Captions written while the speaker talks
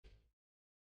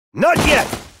Not yet!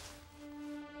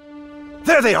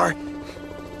 There they are!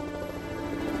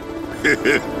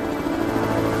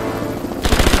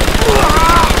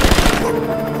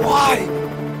 Why?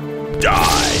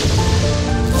 Die!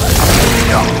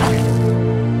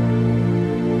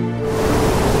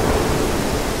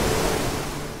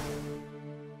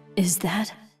 Is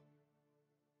that?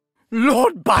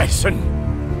 Lord Bison!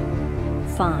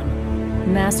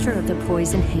 Fawn, master of the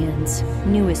Poison Hands,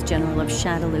 newest general of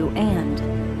Shadaloo,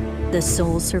 and the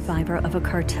sole survivor of a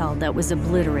cartel that was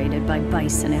obliterated by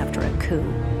Bison after a coup.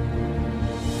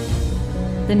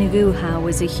 The Nuguha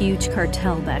was a huge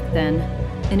cartel back then,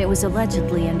 and it was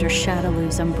allegedly under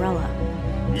Shadaloo's umbrella.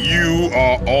 You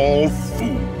are all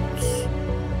fools.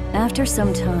 After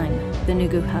some time, the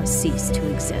Nuguha ceased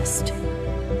to exist.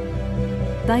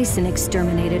 Bison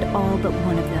exterminated all but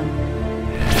one of them.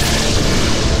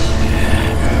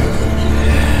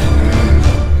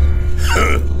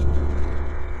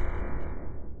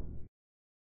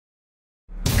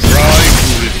 Try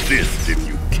to resist if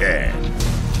you can.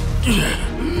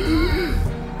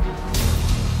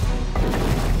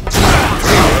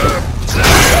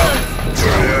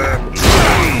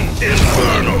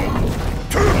 Inferno!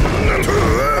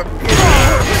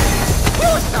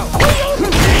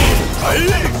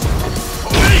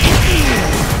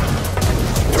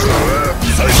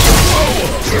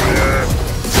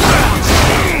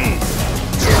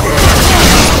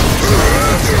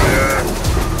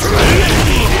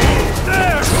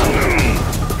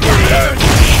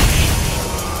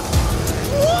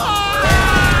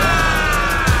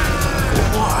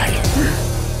 Why?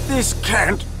 This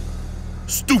can't...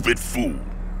 Stupid fool!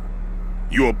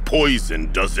 Your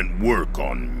poison doesn't work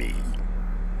on me.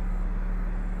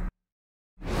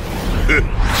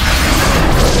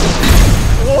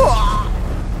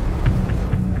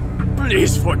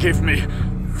 Please forgive me.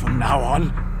 From now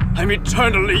on, I'm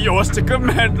eternally yours to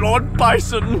command, Lord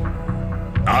Bison.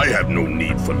 I have no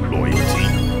need for loyalty.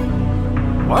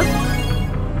 What?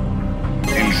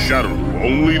 In Shadaloo,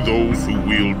 only those who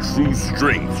wield true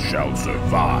strength shall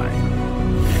survive.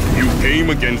 You came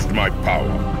against my power,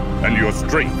 and your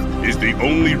strength is the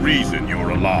only reason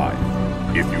you're alive.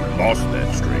 If you lost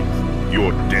that strength,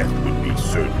 your death would be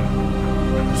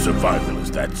certain. Survival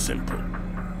is that simple.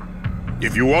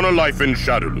 If you want a life in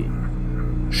Shadaloo,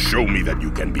 show me that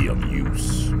you can be of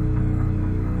use.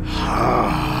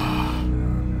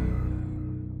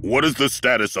 What is the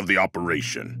status of the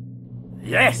operation?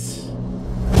 Yes.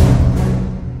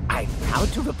 I'm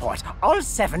proud to report all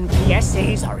 7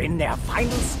 PSAs are in their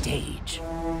final stage.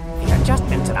 The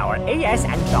adjustments in our AS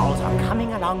and dolls are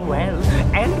coming along well,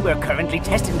 and we're currently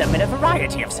testing them in a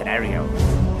variety of scenarios.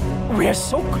 We're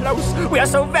so close. We are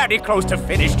so very close to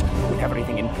finished. With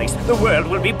everything in place, the world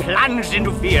will be plunged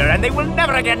into fear, and they will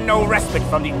never again know respite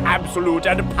from the absolute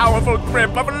and powerful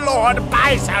grip of Lord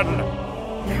Bison.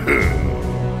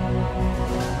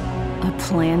 A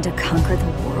plan to conquer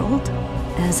the world?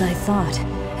 As I thought,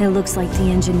 it looks like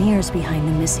the engineers behind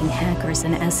the missing hackers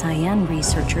and SIN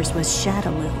researchers was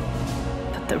Shadaloo.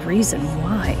 But the reason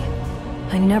why?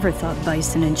 I never thought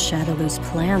Bison and Shadaloo's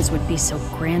plans would be so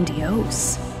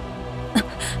grandiose.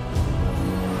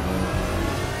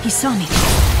 He saw me.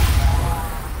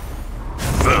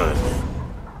 Fun.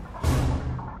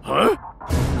 Huh?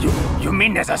 You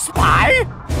mean there's a spy?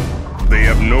 They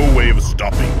have no way of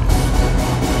stopping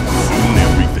this. Soon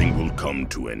everything will come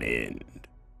to an end.